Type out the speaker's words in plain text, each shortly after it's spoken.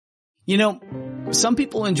You know, some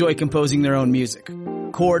people enjoy composing their own music,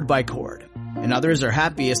 chord by chord, and others are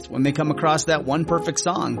happiest when they come across that one perfect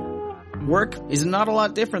song. Work is not a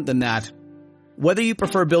lot different than that. Whether you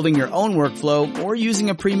prefer building your own workflow or using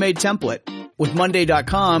a pre-made template, with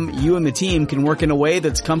Monday.com, you and the team can work in a way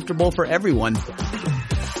that's comfortable for everyone.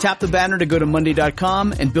 Tap the banner to go to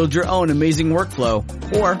Monday.com and build your own amazing workflow,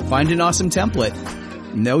 or find an awesome template.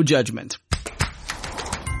 No judgment.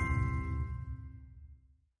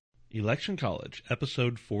 Election College,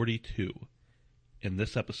 episode 42. In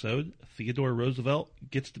this episode, Theodore Roosevelt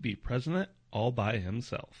gets to be president all by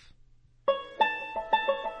himself.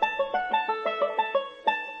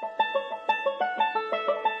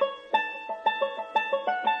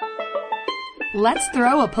 Let's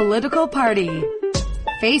throw a political party.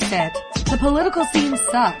 Face it, the political scene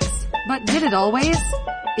sucks, but did it always?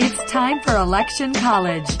 It's time for Election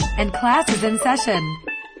College, and class is in session.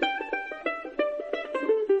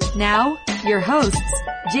 Now, your hosts,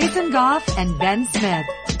 Jason Goff and Ben Smith.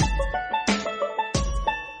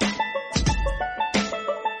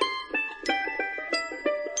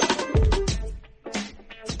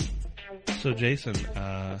 So Jason,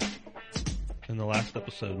 in the last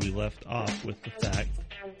episode we left off with the fact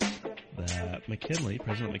that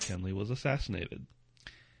President McKinley was assassinated.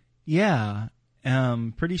 Yeah,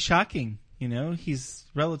 pretty shocking. You know, he's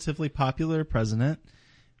relatively popular president.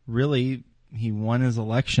 Really, he won his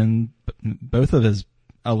election, both of his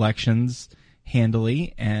elections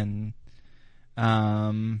handily, and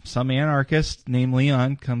some anarchist named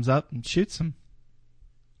Leon comes up and shoots him.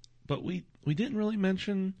 But we didn't really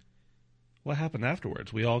mention what happened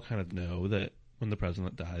afterwards. We all kind of know that when the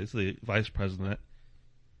president dies, the vice president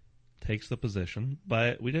takes the position,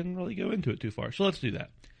 but we didn't really go into it too far. So let's do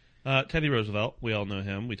that. Teddy Roosevelt, we all know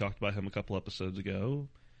him. We talked about him a couple episodes ago.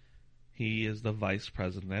 He is the vice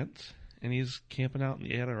president, and he's camping out in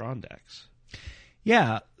the Adirondacks.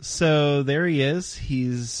 Yeah, so there he is.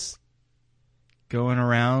 He's going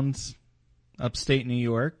around upstate New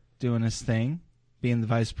York doing his thing, being the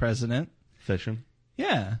vice president. Fishing.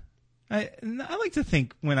 Yeah. I like to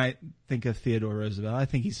think, when I think of Theodore Roosevelt, I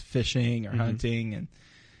think he's fishing or hunting and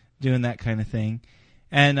doing that kind of thing.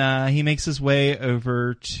 And he makes his way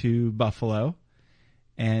over to Buffalo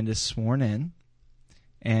and is sworn in,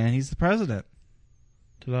 and he's the president.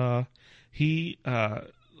 Ta-da. He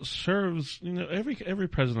serves, you know, every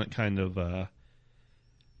president kind of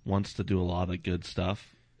wants to do a lot of good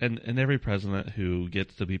stuff. And every president who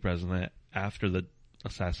gets to be president after the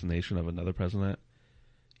assassination of another president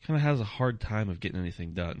kind of has a hard time of getting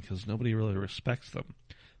anything done because nobody really respects them.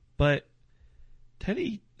 But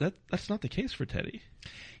Teddy, that's not the case for Teddy.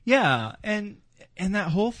 Yeah, and that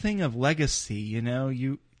whole thing of legacy, you know,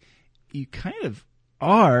 you kind of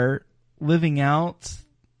are living out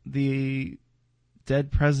the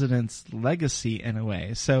dead president's legacy in a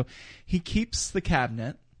way. So he keeps the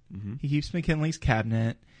cabinet. Mm-hmm. He keeps McKinley's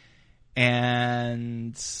cabinet,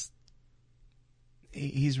 and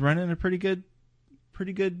he's running a pretty good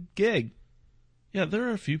gig. Yeah, there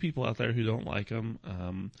are a few people out there who don't like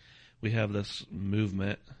him. We have this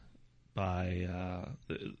movement by,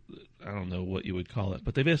 I don't know what you would call it,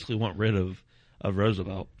 but they basically want rid of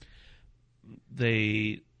Roosevelt.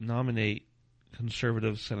 They nominate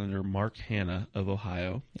conservative Senator Mark Hanna of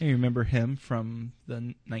Ohio. You remember him from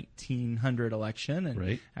the 1900 election, and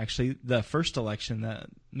right. Actually the first election that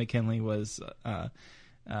McKinley was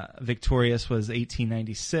victorious was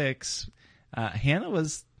 1896. Hanna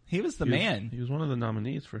was the man. He was one of the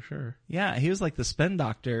nominees for sure. Yeah, he was like the spin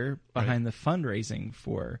doctor behind the fundraising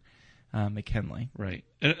for McKinley. Right,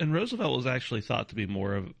 and Roosevelt was actually thought to be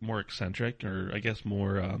more eccentric, or I guess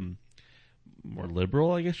more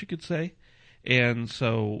liberal, I guess you could say. And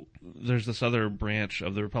so there's this other branch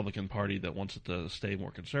of the Republican Party that wants it to stay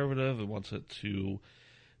more conservative and wants it to,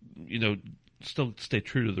 you know, still stay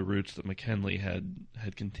true to the roots that McKinley had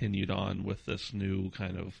continued on with this new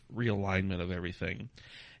kind of realignment of everything.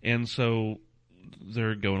 And so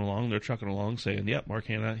they're going along, they're trucking along, saying, "Yep, Mark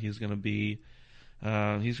Hanna, he's going to be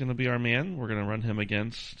our man. We're going to run him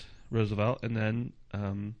against Roosevelt." And then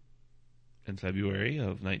in February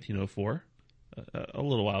of 1904, a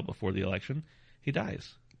little while before the election, he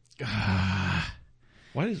dies.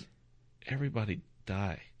 Why does everybody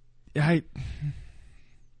die? I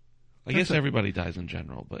guess everybody dies in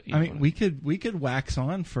general, but we could wax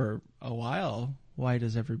on for a while. Why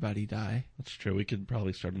does everybody die? That's true. We could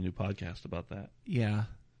probably start a new podcast about that. Yeah.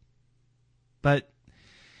 But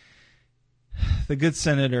the good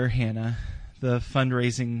Senator Hanna, the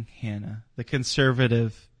fundraising Hanna, the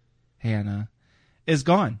conservative Hanna, is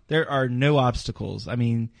gone. There are no obstacles. I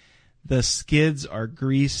mean, the skids are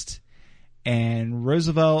greased, and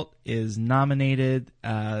Roosevelt is nominated.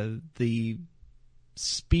 The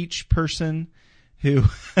speech person who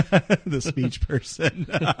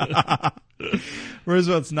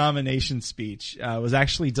Roosevelt's nomination speech was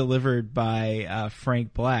actually delivered by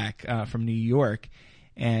Frank Black from New York,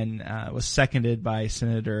 and was seconded by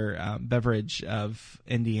Senator Beveridge of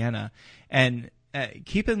Indiana. And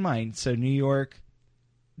keep in mind, so New York,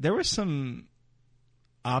 there were some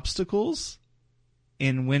obstacles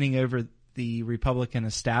in winning over the Republican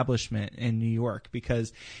establishment in New York,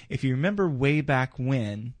 because if you remember way back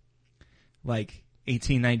when, like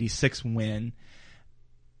 1896 when,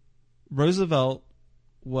 Roosevelt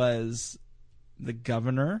was the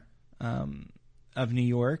governor of New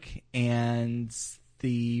York, and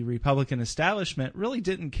the Republican establishment really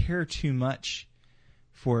didn't care too much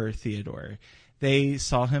for Theodore. They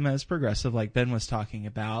saw him as progressive, like Ben was talking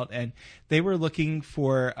about, and they were looking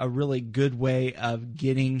for a really good way of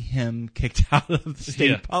getting him kicked out of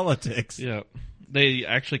state politics. Yeah. They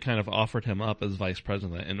actually kind of offered him up as vice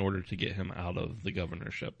president in order to get him out of the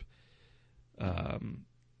governorship.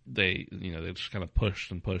 They just kind of pushed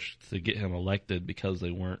and pushed to get him elected because they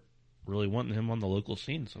weren't really wanting him on the local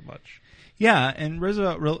scene so much. Yeah, and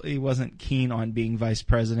Roosevelt really wasn't keen on being vice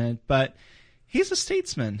president, but he's a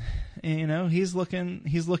statesman. And, he's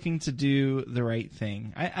looking to do the right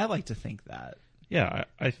thing. I like to think that. Yeah,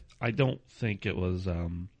 I don't think it was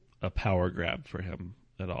a power grab for him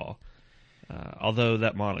at all. Although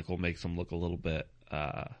that monocle makes him look a little bit,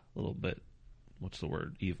 what's the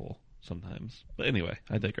word, evil sometimes. But anyway,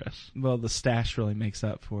 I digress. Well, the stash really makes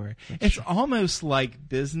up for it. It's almost like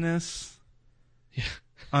business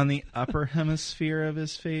on the upper hemisphere of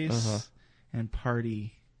his face and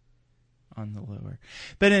party on the lower.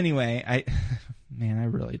 But anyway, I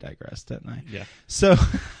really digressed, didn't I? Yeah. So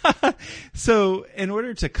in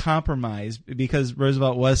order to compromise, because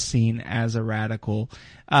Roosevelt was seen as a radical,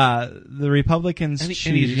 the Republicans and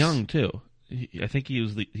he's young too. I think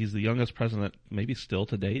he's the youngest president, maybe still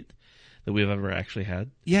to date, that we've ever actually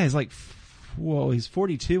had. Yeah, he's he's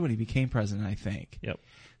 42 when he became president, I think. Yep.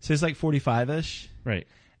 So he's like 45-ish. Right.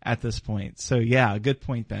 At this point. So yeah, good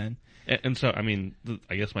point, Ben. And so, I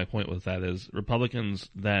guess my point with that is Republicans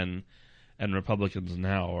then and Republicans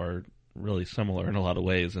now are really similar in a lot of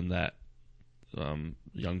ways in that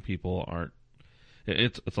young people aren't.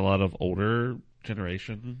 It's a lot of older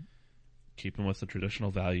generation keeping with the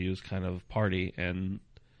traditional values kind of party, and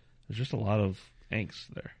there's just a lot of angst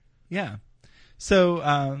there. Yeah.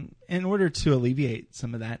 So in order to alleviate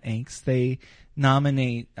some of that angst, they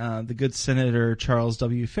nominate the good Senator Charles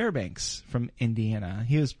W. Fairbanks from Indiana.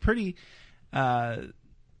 He was pretty much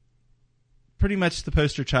the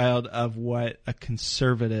poster child of what a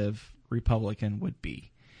conservative Republican would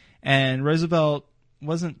be. And Roosevelt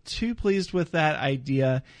wasn't too pleased with that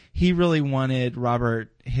idea. He really wanted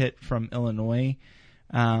Robert Hitt from Illinois.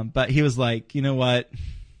 But he was like, you know what?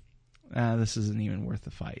 This isn't even worth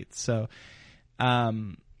the fight. So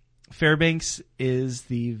Fairbanks is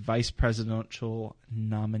the vice presidential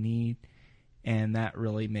nominee, and that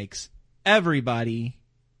really makes everybody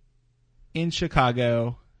in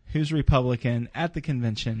Chicago who's Republican at the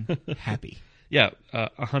convention happy. Yeah,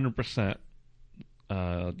 100%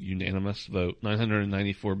 unanimous vote.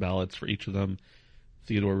 994 ballots for each of them.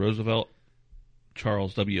 Theodore Roosevelt,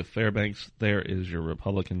 Charles W. Fairbanks, there is your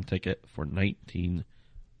Republican ticket for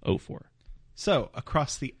 1904. So,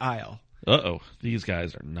 across the aisle. Uh-oh, these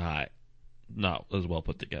guys are not as well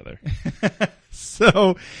put together.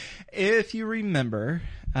 So, if you remember,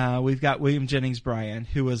 we've got William Jennings Bryan,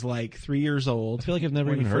 who was like 3 years old. I feel like I've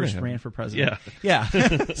never even heard of him. Ran for president. Yeah.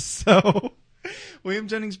 So, William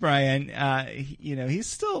Jennings Bryan, he's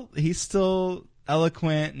still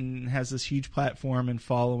eloquent and has this huge platform and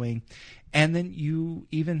following. And then you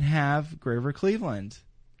even have Grover Cleveland.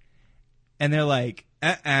 And they're like,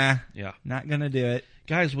 yeah, not going to do it.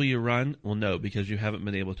 Guys, will you run? Well, no, because you haven't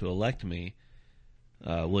been able to elect me,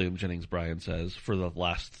 William Jennings Bryan says, for the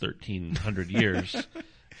last 1,300 years.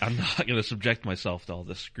 I'm not going to subject myself to all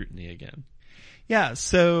this scrutiny again. Yeah,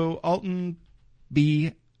 so Alton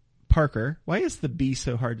B. Parker. Why is the B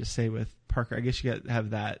so hard to say with Parker? I guess you got to have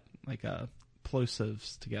that, like,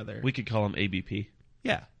 plosives together. We could call him ABP.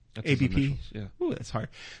 Yeah. That's his ABP. initials, yeah. Ooh, that's hard.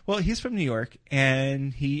 Well, he's from New York,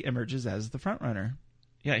 and he emerges as the front runner.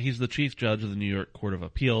 Yeah, he's the chief judge of the New York Court of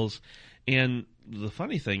Appeals. And the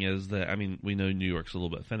funny thing is that, we know New York's a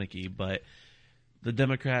little bit finicky, but the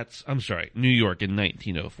Democrats, New York in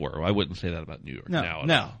 1904. Well, I wouldn't say that about New York now.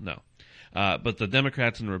 No. But the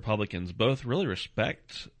Democrats and Republicans both really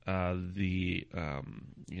respect the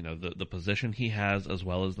position he has as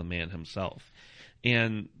well as the man himself.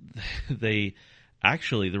 And they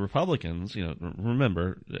actually, the Republicans,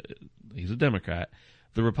 remember, he's a Democrat.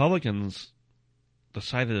 The Republicans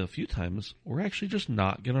decided a few times, we're actually just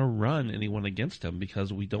not going to run anyone against him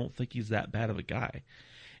because we don't think he's that bad of a guy.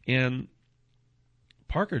 And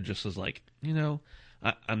Parker just is like,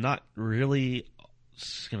 I'm not really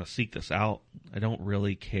going to seek this out. I don't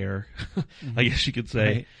really care, I guess you could say.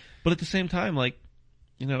 Right. But at the same time, like,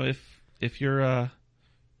 if you're going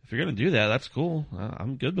to do that, that's cool.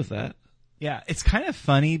 I'm good with that. Yeah, it's kind of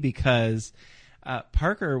funny because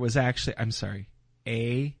Parker was actually, I'm sorry,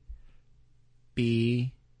 ABP.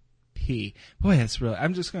 Boy, that's really,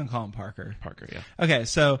 I'm just going to call him Parker. Parker, yeah. Okay,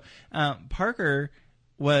 so Parker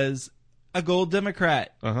was a gold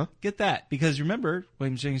Democrat. Uh-huh. Get that. Because remember,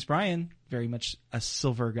 William Jennings Bryan, very much a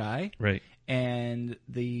silver guy. Right. And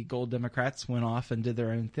the gold Democrats went off and did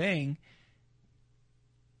their own thing.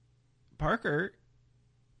 Parker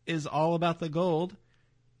is all about the gold.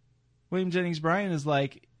 William Jennings Bryan is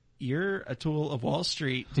like, you're a tool of Wall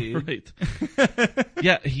Street, dude. Right.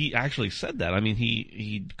 Yeah, he actually said that. I mean,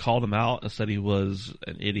 he called him out and said he was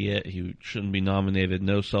an idiot. He shouldn't be nominated.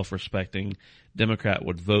 No self-respecting Democrat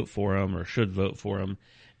would vote for him or should vote for him.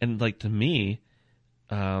 And, like, to me,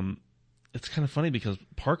 it's kind of funny because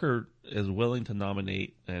Parker is willing to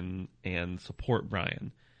nominate and support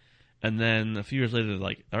Bryan. And then a few years later, they're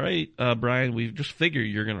like, all right, Bryan, we just figured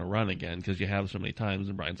you're going to run again because you have so many times.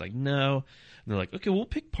 And Bryan's like, no. And they're like, okay, we'll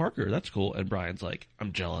pick Parker. That's cool. And Bryan's like,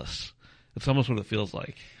 I'm jealous. It's almost what it feels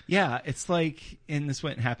like. Yeah, it's like, and this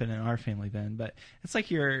wouldn't happen in our family, Ben, but it's like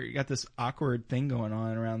you got this awkward thing going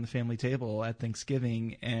on around the family table at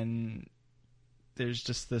Thanksgiving, and there's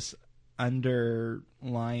just this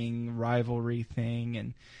underlying rivalry thing,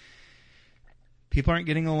 and people aren't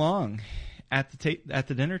getting along at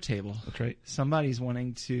the dinner table. That's right. Somebody's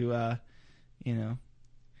wanting to, I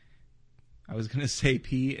was going to say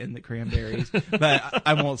pea in the cranberries, but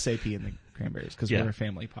I won't say pea in the cranberries because we're a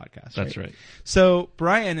family podcast. That's right. So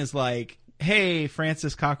Bryan is like, hey,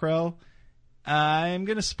 Francis Cockrell, I'm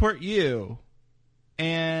going to support you.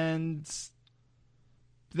 And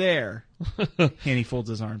there. And he folds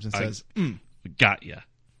his arms and says, Got ya.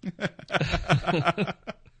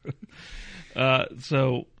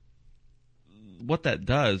 So what that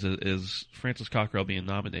does is Francis Cockrell being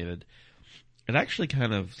nominated, it actually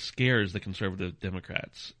kind of scares the conservative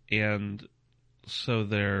Democrats. And so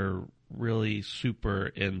they're really super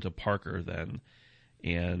into Parker then.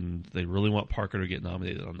 And they really want Parker to get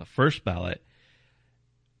nominated on the first ballot.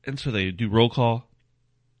 And so they do roll call.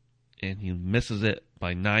 And he misses it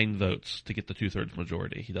by 9 votes to get the 2/3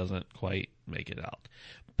 majority. He doesn't quite make it out.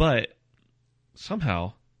 But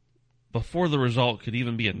somehow, before the result could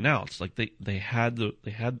even be announced, like they had the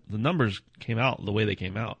numbers came out the way they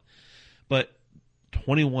came out. But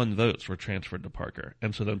 21 votes were transferred to Parker.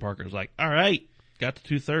 And so then Parker's like, all right, got the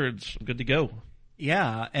 2/3, I'm good to go.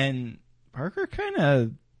 yeah, and Parker kind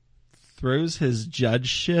of throws his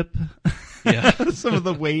judgeship, some of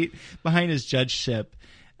the weight behind his judgeship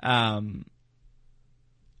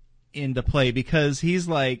into play, because he's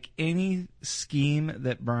like, any scheme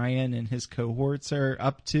that Bryan and his cohorts are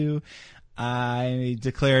up to, I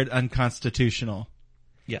declared unconstitutional.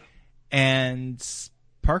 Yeah. And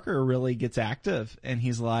Parker really gets active, and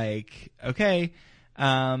he's like, okay,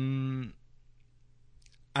 I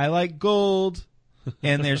like gold.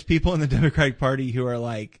 And there's people in the Democratic Party who are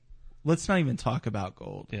like, let's not even talk about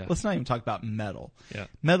gold. Yeah. Let's not even talk about metal. Yeah.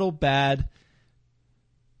 Metal bad.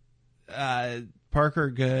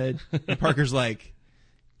 Parker good. And Parker's like,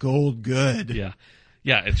 gold good. Yeah.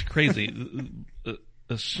 Yeah, it's crazy.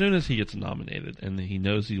 As soon as he gets nominated and he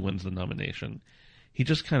knows he wins the nomination, he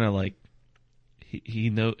just kind of like,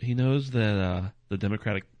 he knows that the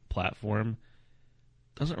Democratic platform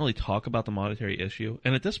doesn't really talk about the monetary issue.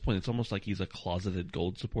 And at this point, it's almost like he's a closeted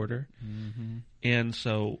gold supporter. Mm-hmm. And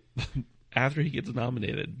so after he gets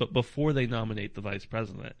nominated, but before they nominate the vice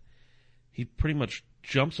president, he pretty much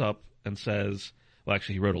jumps up and says, well,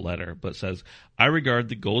 actually, he wrote a letter, but says, I regard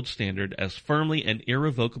the gold standard as firmly and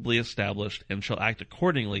irrevocably established and shall act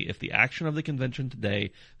accordingly if the action of the convention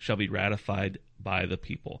today shall be ratified by the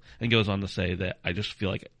people. And goes on to say that I just feel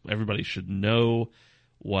like everybody should know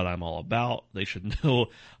what I'm all about. They should know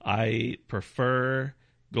I prefer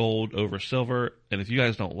gold over silver. And if you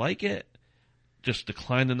guys don't like it, just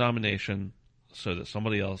decline the nomination so that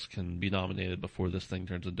somebody else can be nominated before this thing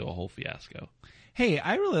turns into a whole fiasco. Hey,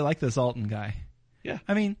 I really like this Alton guy. Yeah.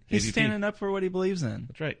 I mean, he's AVP. standing up for what he believes in.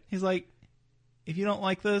 That's right. He's like, if you don't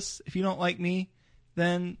like this, if you don't like me,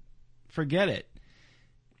 then forget it.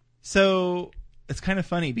 So it's kind of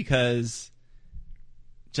funny because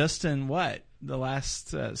just in the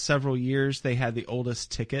last several years, they had the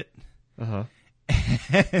oldest ticket. Uh-huh.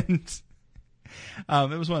 And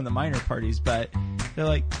it was one of the minor parties, but they're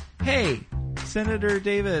like, hey, Senator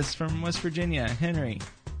Davis from West Virginia, Henry,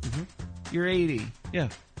 you're 80. Yeah.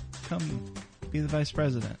 Come be the vice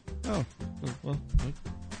president. Oh, well,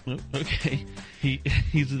 okay.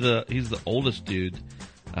 He's the oldest dude,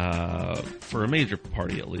 for a major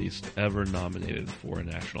party at least, ever nominated for a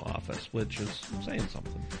national office, which is saying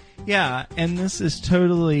something. Yeah, and this is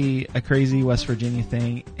totally a crazy West Virginia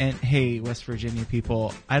thing. And hey, West Virginia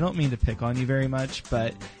people, I don't mean to pick on you very much,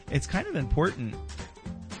 but it's kind of important.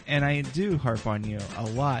 And I do harp on you a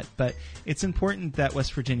lot, but it's important that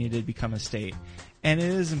West Virginia did become a state. And it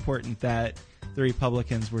is important that the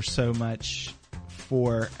Republicans were so much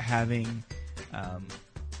for having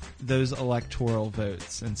those electoral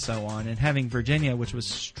votes and so on, and having Virginia, which was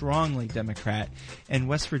strongly Democrat, and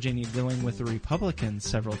West Virginia going with the Republicans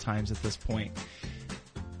several times at this point.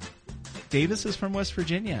 Davis is from West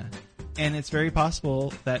Virginia, and it's very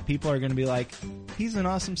possible that people are going to be like, he's an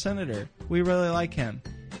awesome senator. We really like him.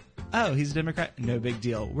 Oh, he's a Democrat? No big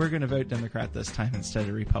deal. We're going to vote Democrat this time instead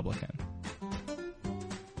of Republican.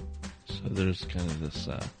 So there's kind of this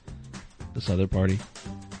other party.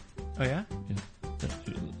 Oh, yeah? Yeah.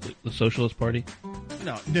 The Socialist Party.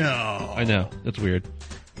 No. I know, it's weird.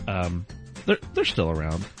 They're still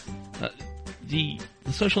around. The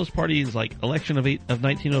Socialist Party is like election of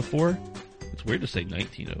 1904. It's weird to say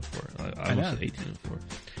 1904. I almost said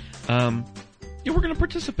 1804. Yeah, we're going to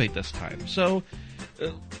participate this time. So,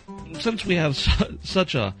 since we have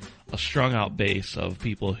such a strung out base of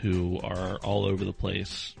people who are all over the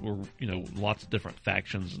place, we're, lots of different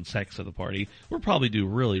factions and sects of the party, we'll probably do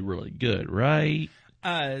really, really good, right?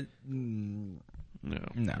 No.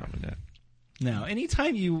 Probably not. No.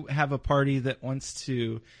 Anytime you have a party that wants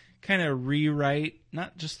to kind of rewrite,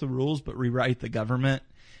 not just the rules, but rewrite the government,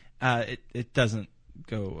 it doesn't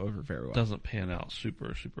go over very well. Doesn't pan out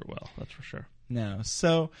super, super well, that's for sure. No.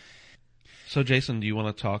 So Jason, do you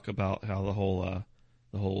want to talk about how the whole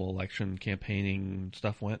election campaigning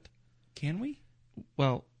stuff went? Can we?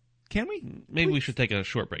 Well, can we? Maybe Please? we should take a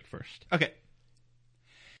short break first. Okay.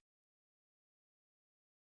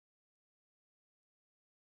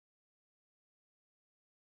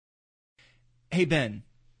 Hey, Ben.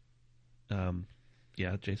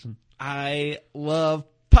 Yeah, Jason? I love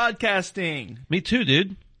podcasting. Me too,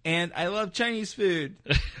 dude. And I love Chinese food.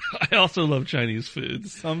 I also love Chinese food.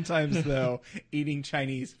 Sometimes, though, eating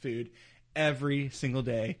Chinese food every single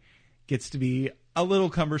day gets to be a little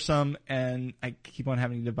cumbersome, and I keep on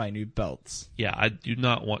having to buy new belts. Yeah, I do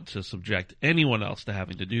not want to subject anyone else to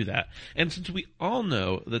having to do that. And since we all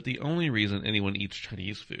know that the only reason anyone eats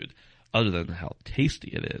Chinese food, other than how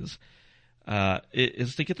tasty it is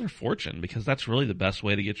to get their fortune, because that's really the best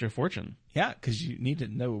way to get your fortune. Yeah, because you need to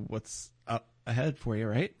know what's up ahead for you,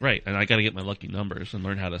 right? Right, and I got to get my lucky numbers and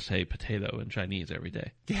learn how to say potato in Chinese every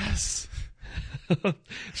day. Yes.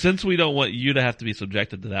 Since we don't want you to have to be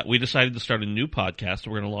subjected to that, we decided to start a new podcast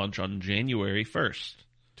we're going to launch on January 1st.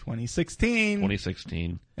 2016.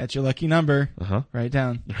 2016. That's your lucky number. Uh-huh. Write it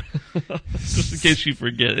down. Just in case you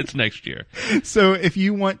forget, it's next year. So if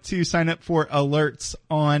you want to sign up for alerts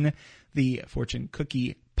on the Fortune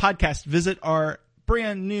Cookie podcast, visit our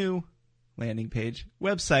brand new landing page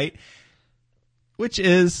website, which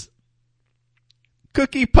is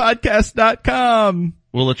cookiepodcast.com.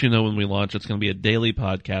 We'll let you know when we launch. It's going to be a daily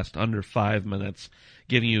podcast under 5 minutes,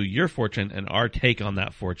 giving you your fortune and our take on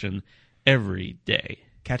that fortune every day.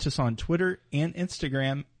 Catch us on Twitter and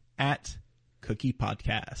Instagram at Cookie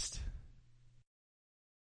Podcast.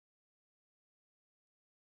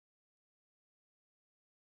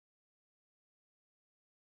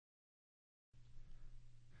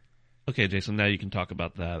 Okay, Jason, now you can talk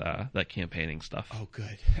about that campaigning stuff. Oh,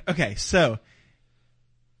 good. Okay, so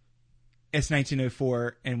it's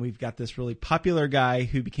 1904, and we've got this really popular guy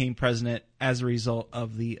who became president as a result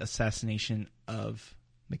of the assassination of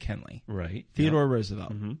McKinley. Right. Theodore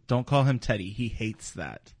Roosevelt. Mm-hmm. Don't call him Teddy. He hates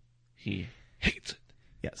that. He hates it.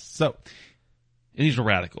 Yes. So, and he's a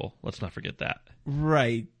radical. Let's not forget that.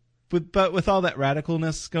 Right. But with all that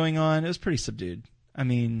radicalness going on, it was pretty subdued. I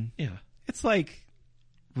mean, yeah, it's like,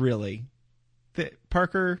 really,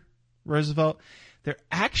 Parker, Roosevelt, they're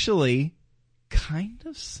actually kind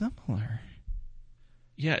of similar.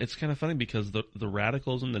 Yeah, it's kind of funny because the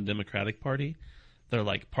radicals in the Democratic Party, they're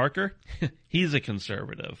like, Parker, he's a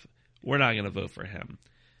conservative. We're not going to vote for him.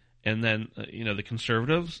 And then, the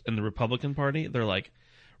conservatives in the Republican Party, they're like,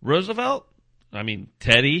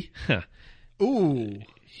 Teddy, ooh,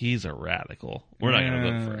 he's a radical. We're not going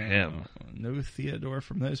to vote for him. No Theodore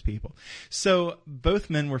from those people. So both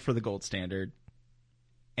men were for the gold standard,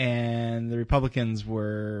 and the Republicans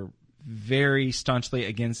were very staunchly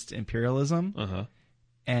against imperialism, Uh-huh.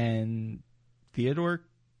 and Theodore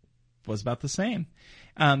was about the same.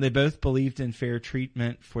 They both believed in fair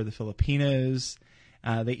treatment for the Filipinos.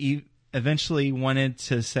 They eventually wanted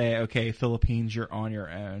to say, "Okay, Philippines, you're on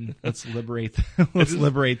your own. Let's liberate.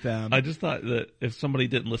 Liberate them." I just thought that if somebody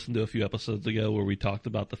didn't listen to a few episodes ago where we talked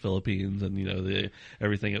about the Philippines and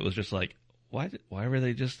everything, it was just like, why were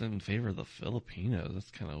they just in favor of the Filipinos?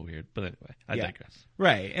 That's kind of weird. But anyway, I digress.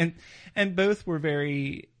 Right, and both were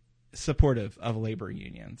very supportive of labor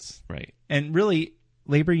unions. Right. And really,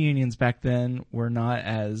 labor unions back then were not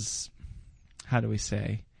as, how do we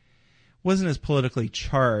say, wasn't as politically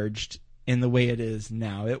charged in the way it is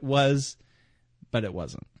now. It was, but it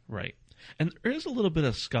wasn't. Right. And there is a little bit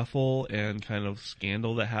of scuffle and kind of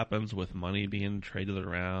scandal that happens with money being traded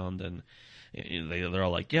around, and they're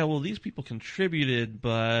all like, yeah, well, these people contributed,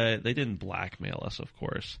 but they didn't blackmail us, of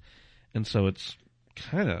course. And so it's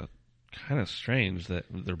kind of strange that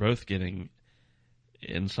they're both getting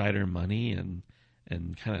insider money and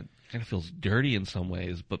kind of feels dirty in some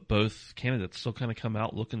ways, but both candidates still kind of come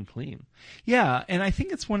out looking clean. Yeah, and I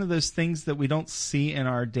think it's one of those things that we don't see in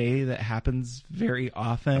our day that happens very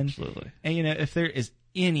often. Absolutely. And if there is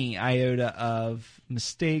any iota of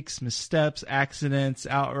mistakes, missteps, accidents,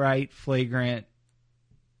 outright flagrant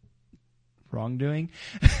wrongdoing,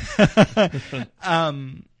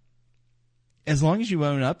 as long as you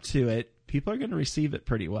own up to it, people are going to receive it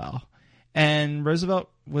pretty well. And Roosevelt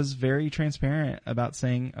was very transparent about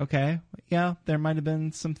saying, okay, yeah, there might have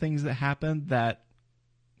been some things that happened that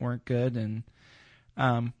weren't good, and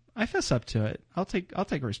I fess up to it. I'll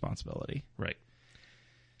take responsibility. Right.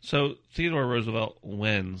 So Theodore Roosevelt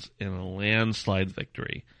wins in a landslide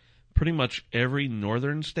victory. Pretty much every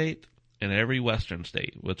northern state and every western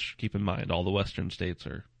state, which, keep in mind, all the western states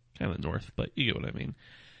are kind of north, but you get what I mean.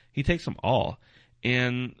 He takes them all.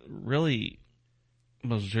 And really,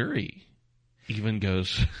 Missouri even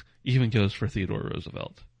goes for Theodore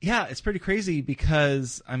Roosevelt. Yeah, it's pretty crazy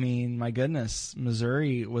because, I mean, my goodness,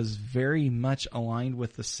 Missouri was very much aligned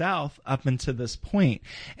with the South up until this point.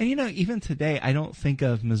 And, even today, I don't think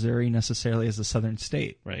of Missouri necessarily as a southern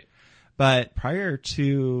state. Right. But prior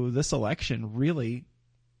to this election, really,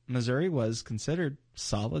 Missouri was considered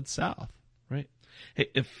solid South. Right. Hey,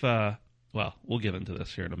 we'll get into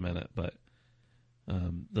this here in a minute, but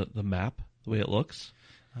the map, the way it looks.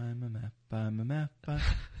 I'm a map.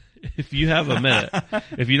 If you have a minute,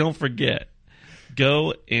 if you don't forget,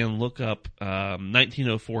 go and look up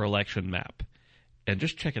 1904 election map and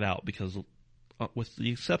just check it out, because with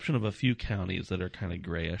the exception of a few counties that are kind of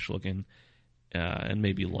grayish looking and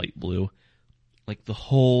maybe light blue, like the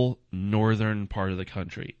whole northern part of the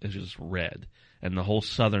country is just red, and the whole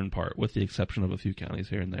southern part, with the exception of a few counties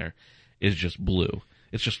here and there, is just blue.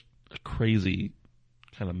 It's just a crazy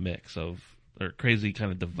kind of mix or crazy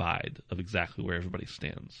kind of divide of exactly where everybody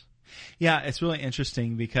stands. Yeah, it's really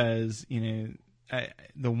interesting because,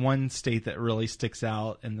 the one state that really sticks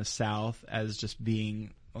out in the South as just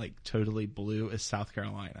being like totally blue is South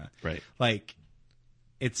Carolina. Right. Like,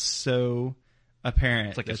 it's so apparent.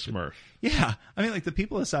 It's like a Smurf. Yeah. I mean, like, the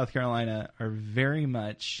people of South Carolina are very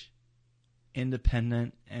much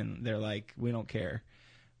independent, and they're like, we don't care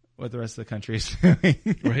what the rest of the country is doing.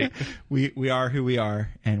 Right. We are who we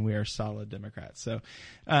are, and we are solid Democrats. So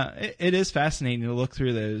it is fascinating to look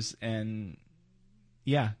through those, and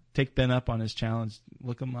take Ben up on his challenge.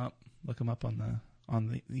 Look him up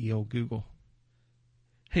on the old Google.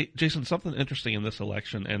 Hey, Jason, something interesting in this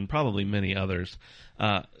election, and probably many others,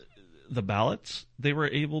 the ballots, they were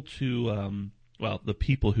able to, the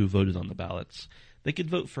people who voted on the ballots, they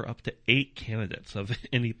could vote for up to 8 candidates of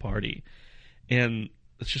any party. And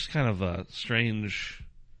it's just kind of a strange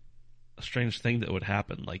thing that would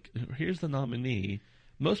happen. Like, here's the nominee.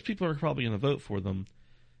 Most people are probably going to vote for them,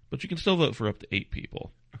 but you can still vote for up to 8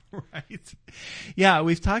 people. Right. Yeah,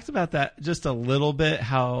 we've talked about that just a little bit,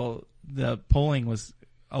 how the polling was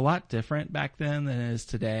a lot different back then than it is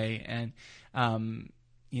today. And,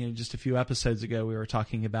 just a few episodes ago, we were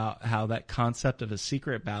talking about how that concept of a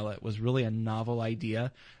secret ballot was really a novel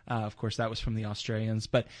idea. Of course, that was from the Australians,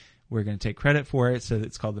 but we're going to take credit for it, so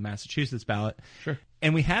it's called the Massachusetts ballot. Sure.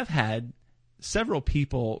 And we have had several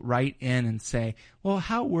people write in and say, well,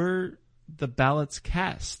 how were the ballots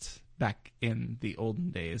cast back in the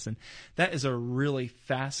olden days? And that is a really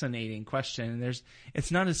fascinating question. And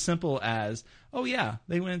it's not as simple as, oh yeah,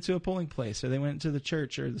 they went into a polling place, or they went to the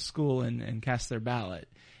church or the school and cast their ballot.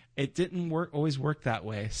 It didn't always work that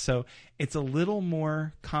way. So it's a little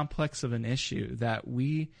more complex of an issue that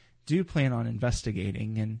we do plan on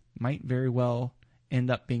investigating, and might very well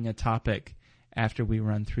end up being a topic after we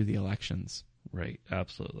run through the elections. Right,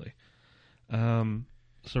 absolutely. So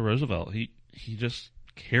Roosevelt, he just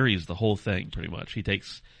carries the whole thing pretty much. He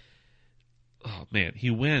takes, he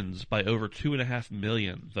wins by over 2.5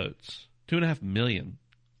 million votes. 2.5 million.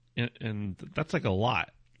 And that's like a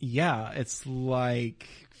lot. Yeah, it's like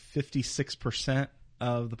 56%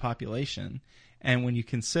 of the population. And when you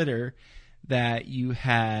consider that you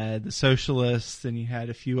had the socialists and you had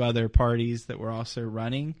a few other parties that were also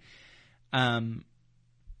running,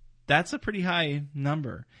 that's a pretty high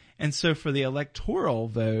number. And so for the electoral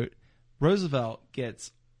vote, Roosevelt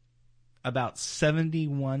gets about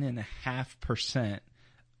 71.5%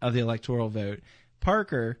 of the electoral vote.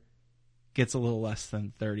 Parker gets a little less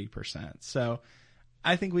than 30%. So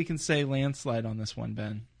I think we can say landslide on this one,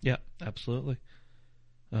 Ben. Yeah, absolutely.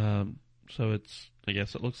 So I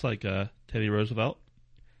guess it looks like Teddy Roosevelt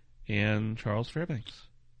and Charles Fairbanks.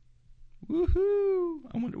 Woohoo!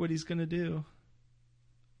 I wonder what he's going to do.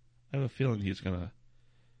 I have a feeling he's going to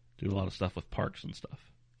do a lot of stuff with parks and stuff.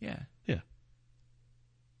 Yeah. Yeah.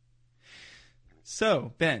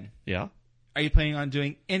 So, Ben. Yeah? Are you planning on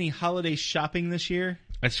doing any holiday shopping this year?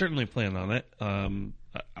 I certainly plan on it.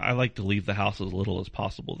 I like to leave the house as little as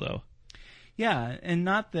possible, though. Yeah, and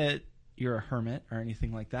not that you're a hermit or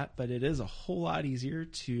anything like that, but it is a whole lot easier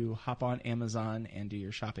to hop on Amazon and do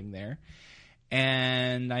your shopping there.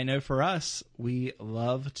 And I know for us, we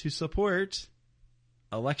love to support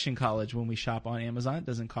Election College when we shop on Amazon. It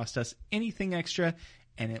doesn't cost us anything extra,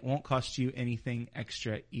 and it won't cost you anything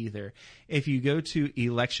extra either. If you go to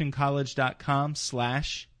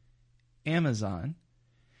electioncollege.com/Amazon,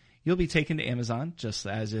 you'll be taken to Amazon just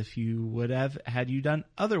as if you would have had you done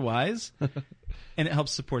otherwise, and it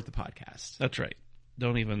helps support the podcast. That's right.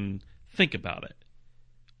 Don't even think about it.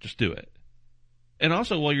 Just do it. And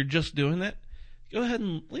also, while you're just doing it, go ahead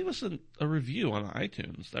and leave us a review on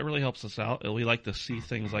iTunes. That really helps us out. We like to see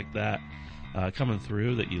things like that coming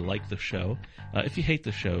through, that you like the show. If you hate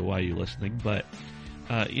the show, why are you listening? But,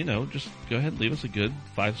 just go ahead and leave us a good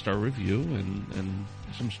 5-star review and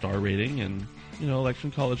some star rating, and,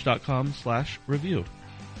 electioncollege.com/review.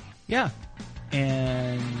 Yeah.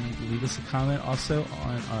 And leave us a comment also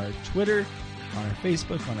on our Twitter, on our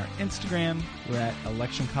Facebook, on our Instagram. We're at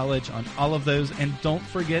Election College on all of those. And don't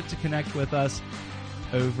forget to connect with us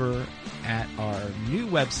over at our new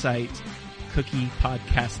website,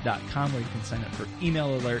 cookiepodcast.com, where you can sign up for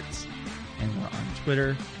email alerts. And we're on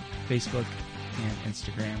Twitter, Facebook, and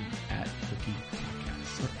Instagram at Cookie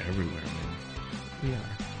Podcast. We're everywhere, man. We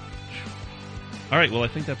are. All right, well, I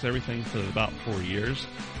think that's everything for about 4 years.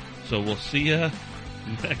 So we'll see you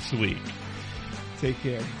next week. Take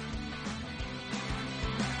care.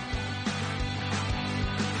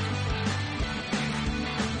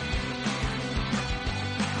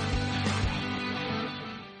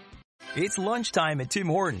 It's lunchtime at Tim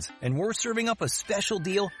Hortons, and we're serving up a special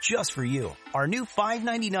deal just for you. Our new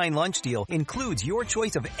 $5.99 lunch deal includes your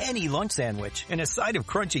choice of any lunch sandwich and a side of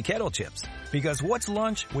crunchy kettle chips. Because what's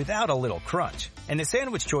lunch without a little crunch? And the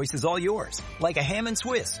sandwich choice is all yours, like a ham and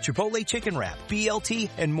Swiss, Chipotle chicken wrap, BLT,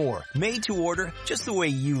 and more, made to order just the way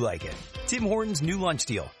you like it. Tim Hortons' new lunch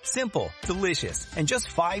deal. Simple, delicious, and just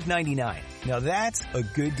 $5.99. Now that's a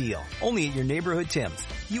good deal. Only at your neighborhood Tim's.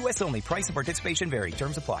 U.S. only. Price and participation vary.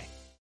 Terms apply.